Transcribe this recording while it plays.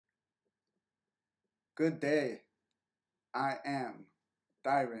Good day. I am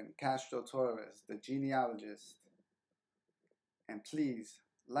Dyron Castro Torres, the genealogist. And please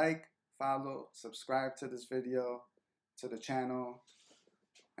like, follow, subscribe to this video, to the channel,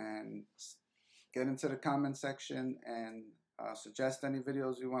 and get into the comment section and suggest any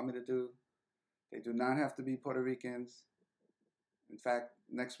videos you want me to do. They do not have to be Puerto Ricans. In fact,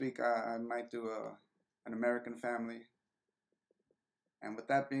 next week I might do an American family. And with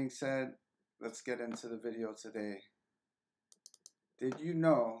that being said, let's get into the video today. Did you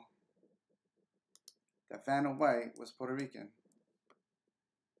know that Vanna White was Puerto Rican?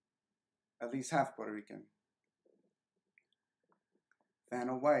 At least half Puerto Rican.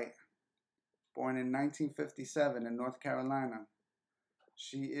 Vanna White, born in 1957 in North Carolina.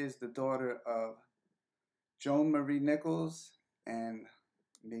 She is the daughter of Joan Marie Nichols and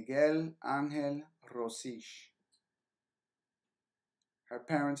Miguel Angel Rosich. Her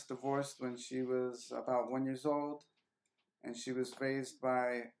parents divorced when she was about 1 year old, and she was raised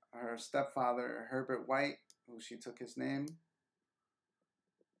by her stepfather, Herbert White, who she took his name.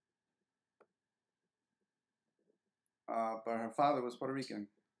 But her father was Puerto Rican.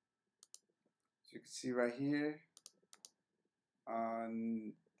 So you can see right here,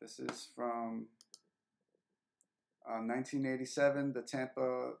 this is from 1987, the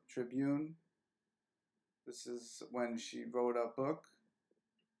Tampa Tribune. This is when she wrote a book.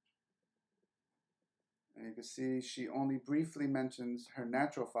 And you can see she only briefly mentions her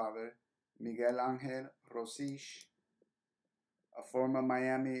natural father, Miguel Angel Rosich, a former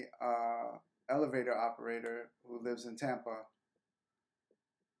Miami elevator operator who lives in Tampa.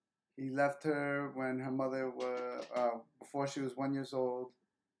 He left her when her mother was, before she was 1 year old,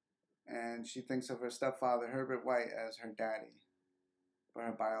 and she thinks of her stepfather, Herbert White, as her daddy. But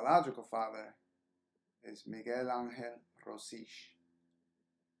her biological father is Miguel Angel Rosich.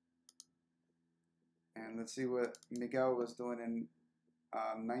 And let's see what Miguel was doing in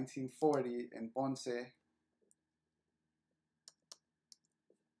 1940 in Ponce.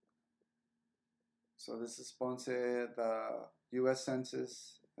 So this is Ponce, the U.S.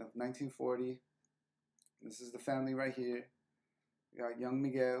 Census of 1940. This is the family right here. We got young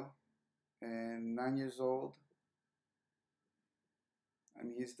Miguel, and 9 years old.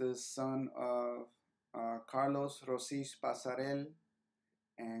 And he's the son of Carlos Rosich Pasarel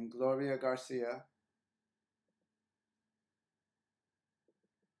and Gloria Garcia.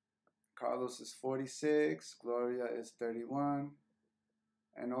 Carlos is 46, Gloria is 31.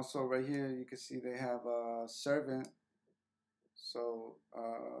 And also right here you can see they have a servant. So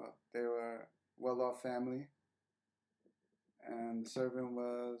they were a well-off family. And the servant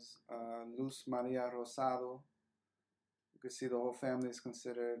was Luz Maria Rosado. You can see the whole family is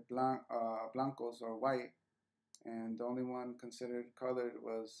considered blancos or white. And the only one considered colored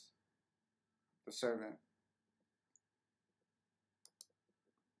was the servant.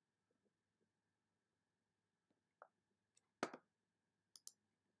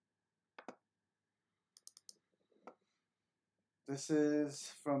 This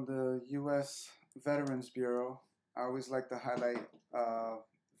is from the U.S. Veterans Bureau. I always like to highlight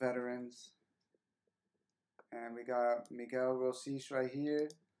veterans. And we got Miguel Rosich right here,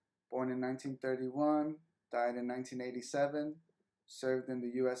 born in 1931, died in 1987, served in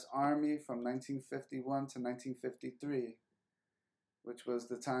the U.S. Army from 1951 to 1953, which was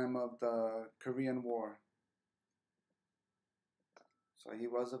the time of the Korean War. So he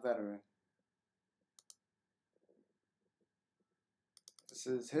was a veteran. This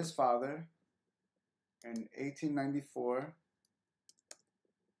is his father in 1894,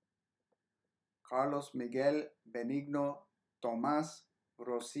 Carlos Miguel Benigno Tomás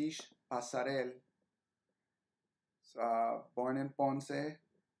Rosich Pasarel, born in Ponce,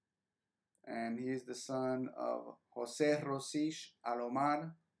 and he is the son of Jose Rosich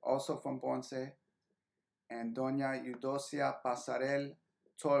Alomar, also from Ponce, and Doña Eudocia Pasarel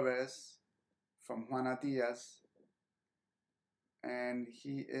Torres from Juana Diaz. And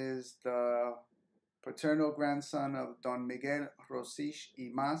he is the paternal grandson of Don Miguel Rosich y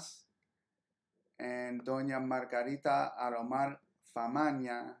Mas and Doña Margarita Alomar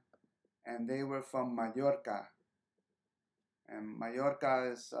Famaña, and they were from Mallorca. And Mallorca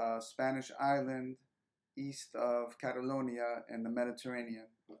is a Spanish island east of Catalonia in the Mediterranean.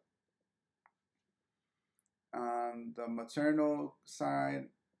 On the maternal side,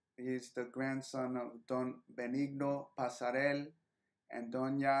 he's the grandson of Don Benigno Pasarel and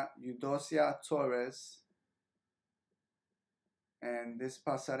Doña Eudocia Torres. And this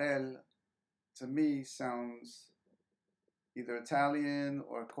Pasarel, to me, sounds either Italian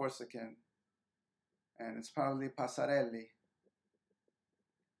or Corsican. And it's probably Pasarelli.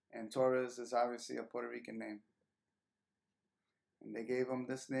 and Torres is obviously a Puerto Rican name. And they gave him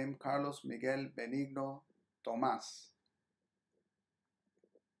this name, Carlos Miguel Benigno Tomás.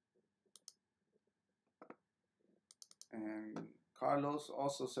 And Carlos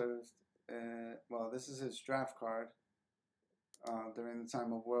also served, well, this is his draft card during the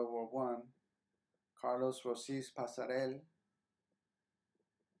time of World War I. Carlos Rosich Pasarel.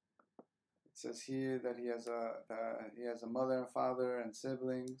 It says here that he has a mother and father and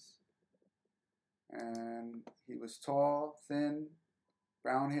siblings. And he was tall, thin,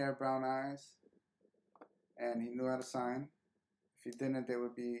 brown hair, brown eyes, and he knew how to sign. If he didn't, there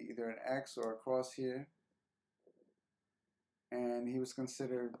would be either an X or a cross here. And he was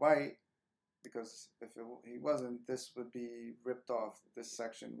considered white because if he wasn't, this would be ripped off. This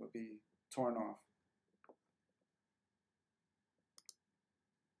section would be torn off.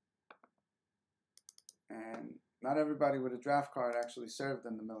 And not everybody with a draft card actually served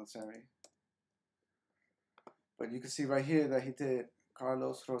in the military. But you can see right here that he did.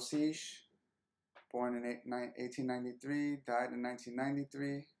 Carlos Rosich, born in 1893, died in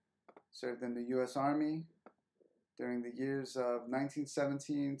 1993, served in the U.S. Army during the years of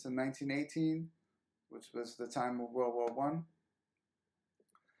 1917 to 1918, which was the time of World War I.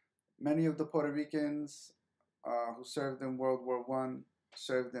 Many of the Puerto Ricans who served in World War I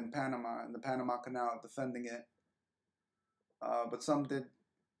served in Panama, in the Panama Canal, defending it. But some did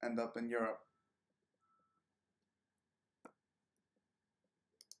end up in Europe.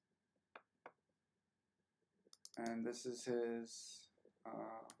 And this is his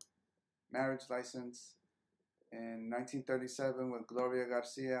marriage license in 1937 with Gloria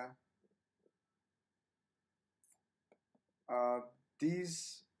Garcia.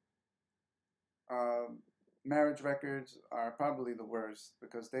 These marriage records are probably the worst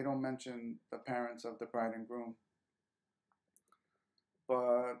because they don't mention the parents of the bride and groom.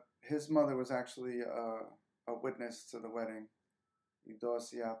 But his mother was actually a witness to the wedding,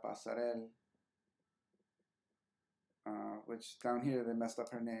 Eudocia Pasarel, which down here they messed up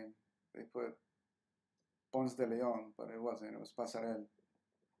her name. They put Ponce de Leon, but it wasn't. It was Pasarel.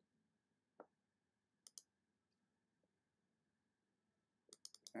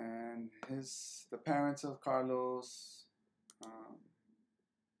 And the parents of Carlos,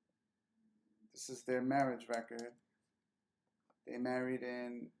 this is their marriage record. They married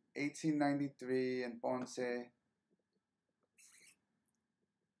in 1893 in Ponce.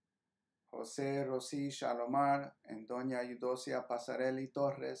 Jose Rosich Alomar and Doña Eudocia Pasarelli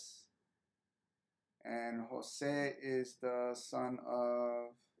Torres. And Jose is the son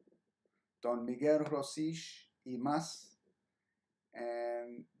of Don Miguel Rosich y Mas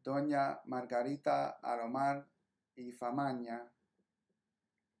and Doña Margarita Alomar y Famaña.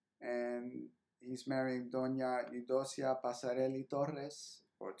 And he's marrying Doña Eudocia Pasarelli Torres,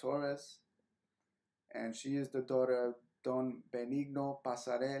 or Torres. And she is the daughter of Don Benigno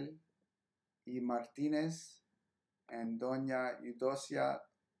Pasarel y Martinez and Doña Eudocia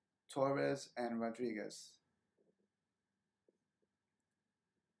Torres and Rodriguez.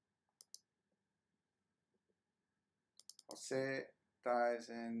 Jose dies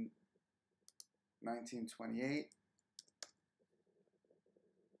in 1928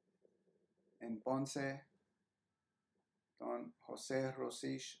 in Ponce. Don Jose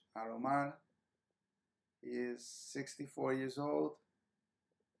Rosich Alomar. He is 64 years old,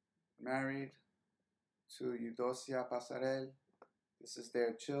 married to Eudocia Pasarel. This is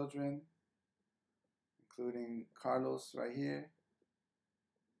their children, including Carlos right here.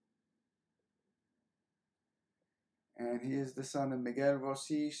 And he is the son of Miguel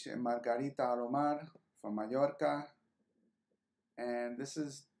Rosich and Margarita Alomar from Mallorca. And this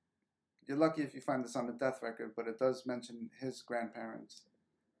is, you're lucky if you find this on the death record, but it does mention his grandparents.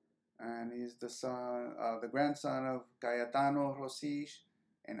 And he's the son, the grandson of Cayetano Rosich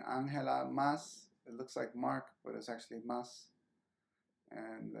and Angela Mas. It looks like Mark, but it's actually Mas.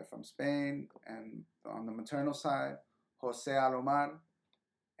 And they're from Spain. And on the maternal side, Jose Alomar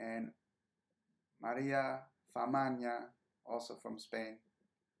and Maria Famaña, also from Spain.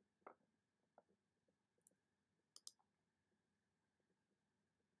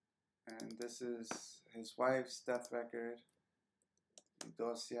 And this is his wife's death record,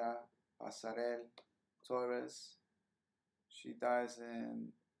 Eudocia Pasarel Torres. She dies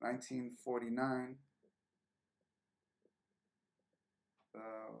in 1949. The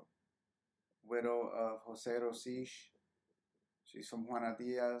widow of Jose Rosich. She's from Juana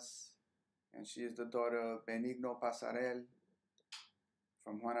Diaz. And she is the daughter of Benigno Pasarel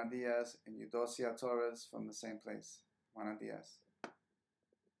from Juana Diaz and Eudocia Torres from the same place, Juana Diaz.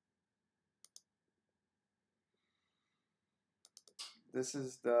 This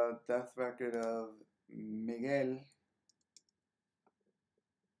is the death record of Miguel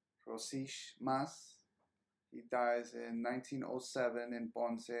Rosich Mas. He dies in 1907 in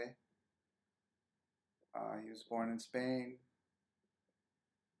Ponce. He was born in Spain,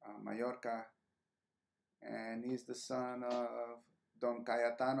 Mallorca, and he's the son of Don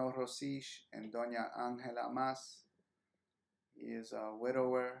Cayetano Rosich and Doña Angela Mas. He is a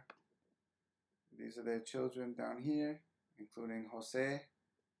widower. These are their children down here, including Jose.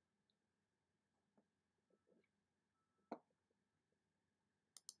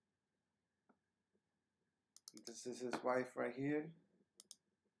 This is his wife right here.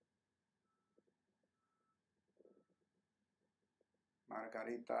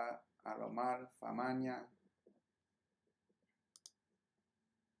 Margarita Alomar Famania.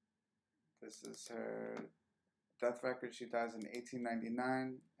 This is her death record. She dies in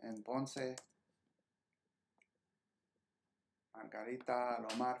 1899 in Ponce. Margarita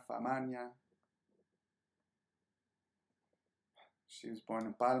Alomar Famania. She was born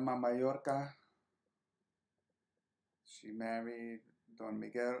in Palma, Mallorca. She married Don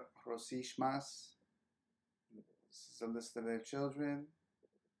Miguel Rosich Mas. This is a list of their children.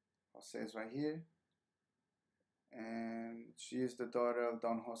 Jose is right here. And she is the daughter of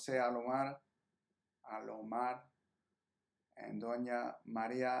Don Jose Alomar and Doña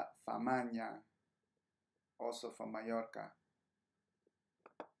Maria Famania, also from Mallorca.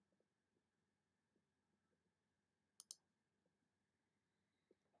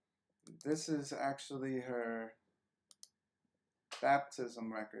 This is actually her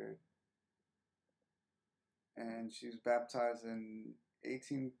baptism record, and she was baptized in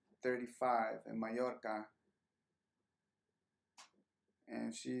 1835 in Mallorca,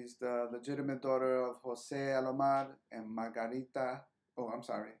 and she's the legitimate daughter of Jose Alomar and Maria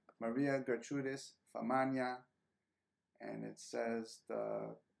Gertrudis Famania, and it says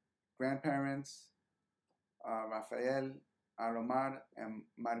the grandparents Rafael Alomar and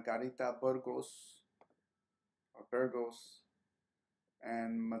Margarita Burgos,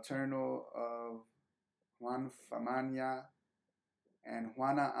 and maternal of Juan Famania and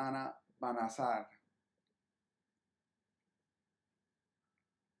Juana Ana Banazar.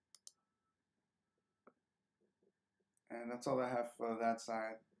 And that's all I have for that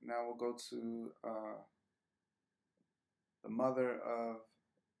side. Now we'll go to the mother of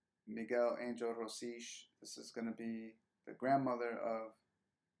Miguel Angel Rosich. This is going to be the grandmother of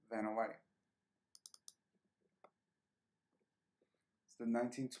Vanna White. It's the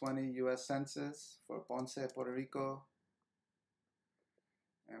 1920 U.S. Census for Ponce, Puerto Rico.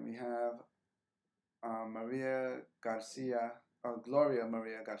 And we have Gloria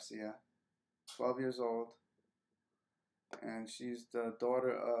Maria Garcia, 12 years old. And she's the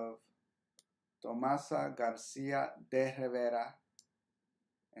daughter of Tomasa Garcia de Rivera.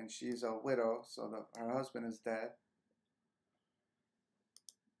 And she's a widow, so her husband is dead.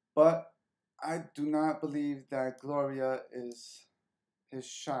 But I do not believe that Gloria is his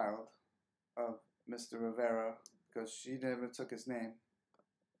child of Mr. Rivera, because she never took his name.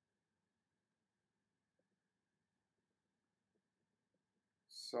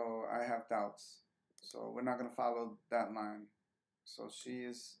 So I have doubts. So we're not going to follow that line. So she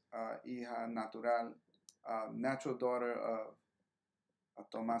is hija natural, natural daughter of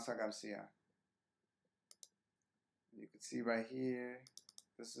Tomasa Garcia. You can see right here,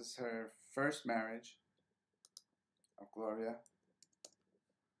 this is her first marriage of Gloria.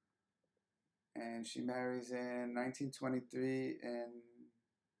 And she marries in 1923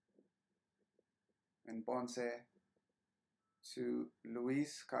 in Ponce to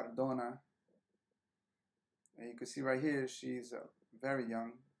Luis Cardona. And you can see right here, she's very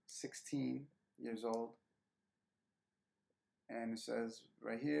young, 16 years old. And it says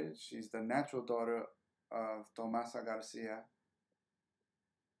right here, she's the natural daughter of Tomasa Garcia.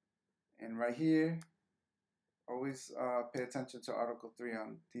 And right here, always pay attention to Article 3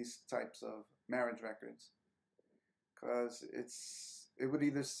 on these types of marriage records, because it would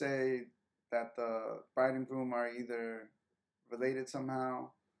either say that the bride and groom are either related somehow,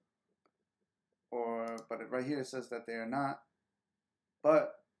 but right here it says that they are not.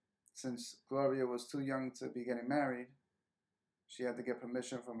 But since Gloria was too young to be getting married, she had to get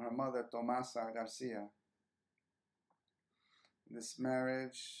permission from her mother, Tomasa Garcia. This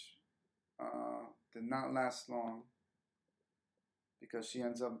marriage did not last long, because she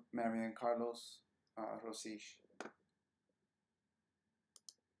ends up marrying Carlos Rosich.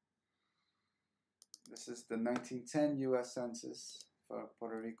 This is the 1910 U.S. Census for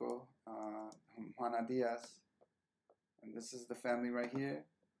Puerto Rico, Juana Diaz. And this is the family right here.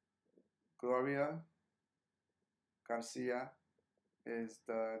 Gloria Garcia is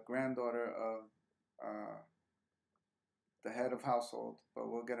the granddaughter of the head of household, but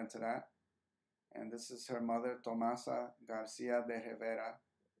we'll get into that. And this is her mother, Tomasa Garcia de Rivera.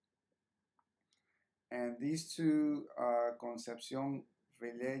 And these two, Concepcion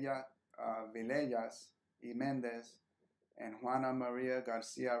Villegas y Mendez and Vanna Marie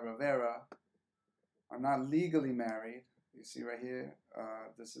Garcia Rivera, are not legally married. You see right here,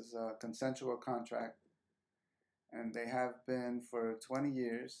 this is a consensual contract, and they have been for 20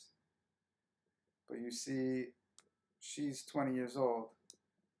 years. But you see, she's 20 years old,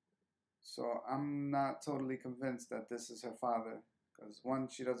 so I'm not totally convinced that this is her father, because one,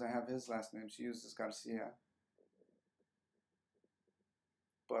 she doesn't have his last name, she uses Garcia.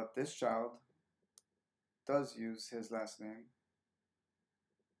 But this child does use his last name,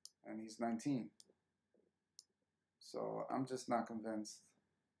 and he's 19. So I'm just not convinced.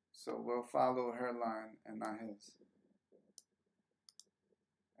 So we'll follow her line and not his.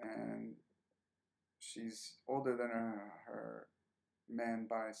 And she's older than her man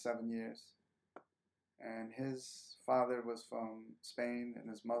by 7 years. And his father was from Spain and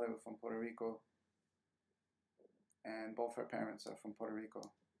his mother was from Puerto Rico. And both her parents are from Puerto Rico.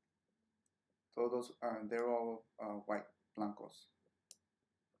 Todos, they're all white, blancos.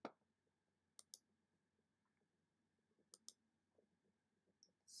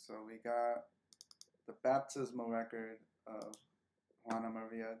 So we got the baptismal record of Vanna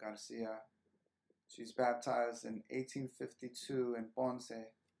Maria Garcia. She's baptized in 1852 in Ponce.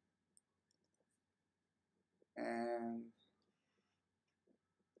 And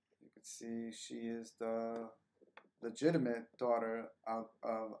you can see she is the legitimate daughter of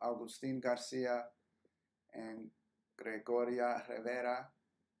Agustin Garcia and Gregoria Rivera,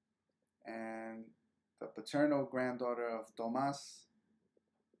 and the paternal granddaughter of Tomas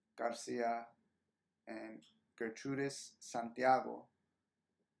Garcia and Gertrudis Santiago,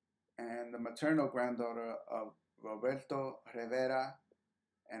 and the maternal granddaughter of Roberto Rivera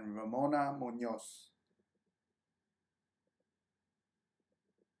and Ramona Munoz.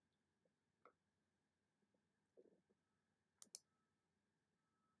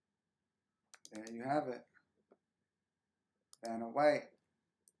 There you have it. Vanna White,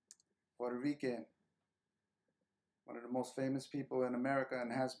 Puerto Rican, one of the most famous people in America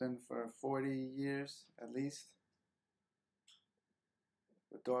and has been for 40 years at least.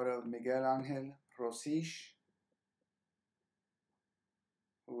 The daughter of Miguel Angel Rosich,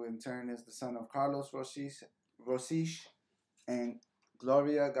 who in turn is the son of Carlos Rosich and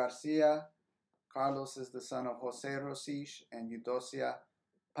Gloria Garcia. Carlos is the son of Jose Rosich and Eudocia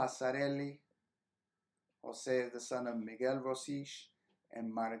Pasarelli. Jose is the son of Miguel Rosich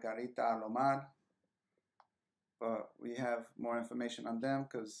and Margarita Alomar. But we have more information on them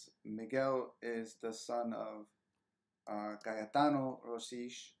because Miguel is the son of Cayetano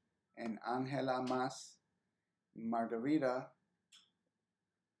Rosich and Angela Mas. Margarita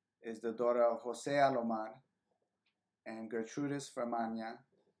is the daughter of Jose Alomar and Gertrudis Famagna,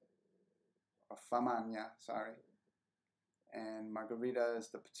 and Margarita is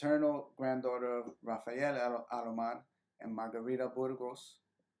the paternal granddaughter of Rafael Alomar and Margarita Burgos.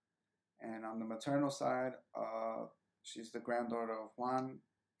 And on the maternal side, she's the granddaughter of Juan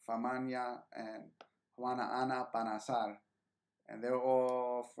Famagna and Juana Ana Panazar, and they're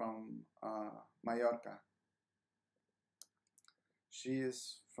all from Mallorca. She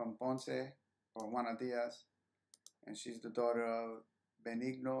is from Ponce, or Juana Diaz, and she's the daughter of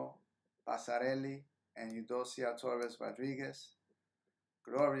Benigno Pasarelli and Eudocia Torres Rodriguez.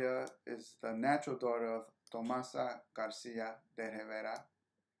 Gloria is the natural daughter of Tomasa Garcia de Rivera,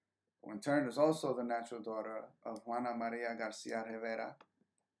 who in turn is also the natural daughter of Vanna Maria Garcia Rivera,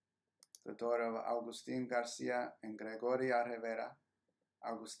 the daughter of Agustin Garcia and Gregoria Rivera.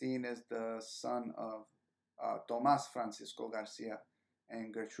 Agustin is the son of Tomas Francisco Garcia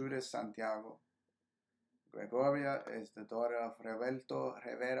and Gertrudis Santiago. Gregoria is the daughter of Roberto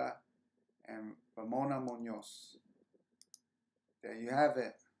Rivera and Ramona Munoz. There you have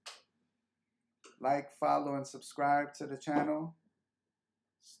it. Like, follow, and subscribe to the channel.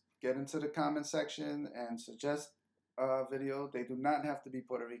 Get into the comment section and suggest a video. They do not have to be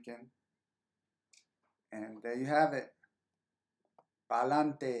Puerto Rican. And there you have it.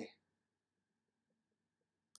 Pa'lante.